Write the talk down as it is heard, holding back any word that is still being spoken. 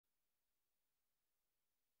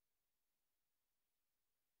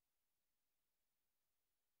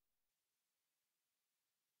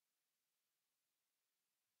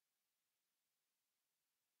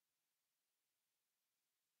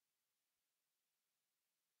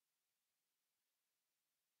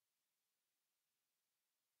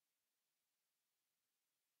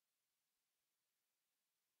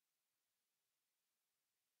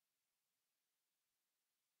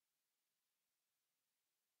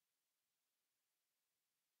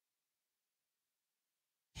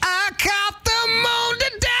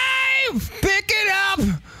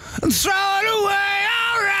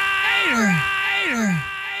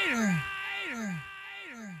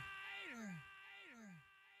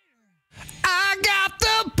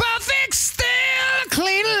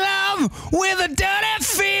with a dirty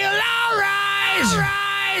feel. I'll rise,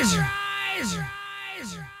 rise, rise,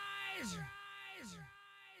 rise,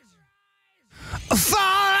 fall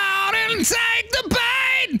out and take the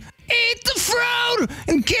bait, eat the fruit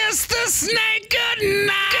and kiss the snake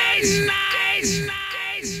goodnight.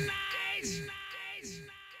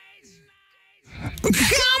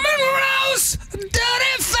 Come and roast,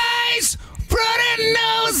 dirty face, pretty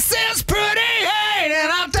nose says pretty hate,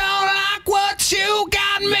 and I don't like what you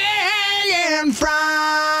got me hanging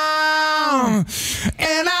from,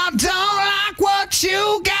 and I don't like what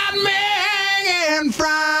you got me hanging from,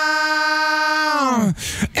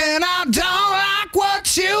 and I don't like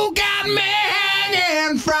what you got me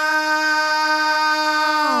hanging from.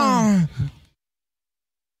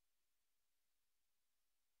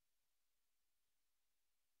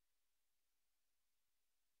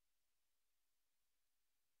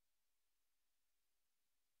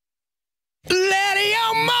 Let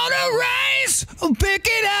your motor race, pick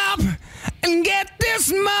it up and get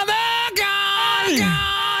this mother gone.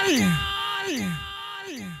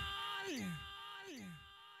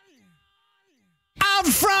 Out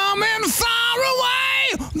from and far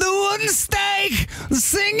away, the wooden stake, the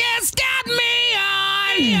singer's got me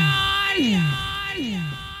on.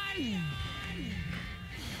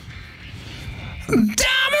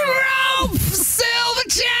 Diamond rope, silver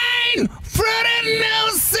chain, pretty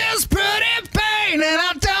nooses, pretty pain, and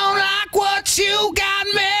I don't like what you got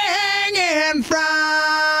me hanging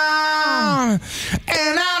from,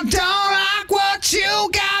 and I don't like what you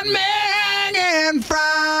got me hanging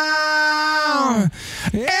from,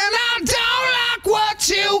 and I don't like what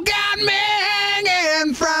you got me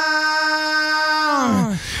hanging from,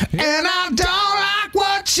 and I don't like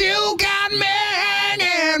what you got me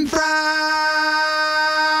hanging from.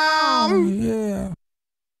 Yeah.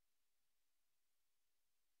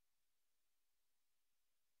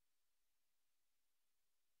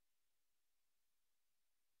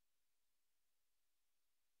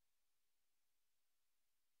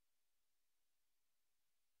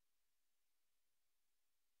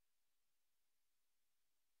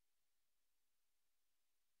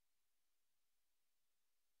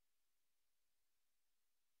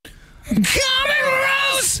 Come and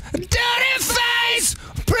roast, dirty face,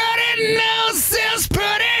 pretty noses,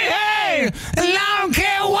 pretty hate, and I don't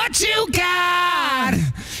care what you got,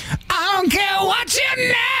 I don't care what you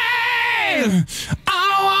name, I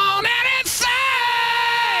don't want anything,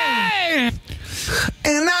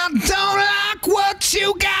 and I don't like what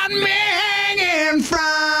you got me hanging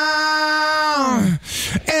from,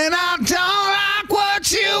 and I don't like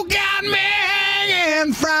what you got me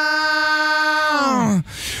hanging from,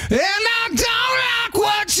 and I don't like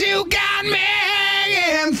what you got me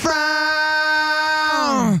hanging from,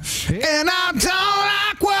 and I don't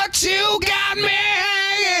like what you got me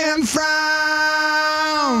hanging from,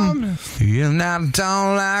 and I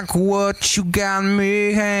don't like what you got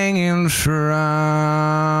me hanging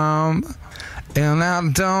from, and I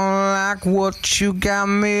don't like what you got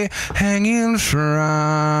me hanging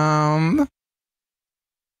from.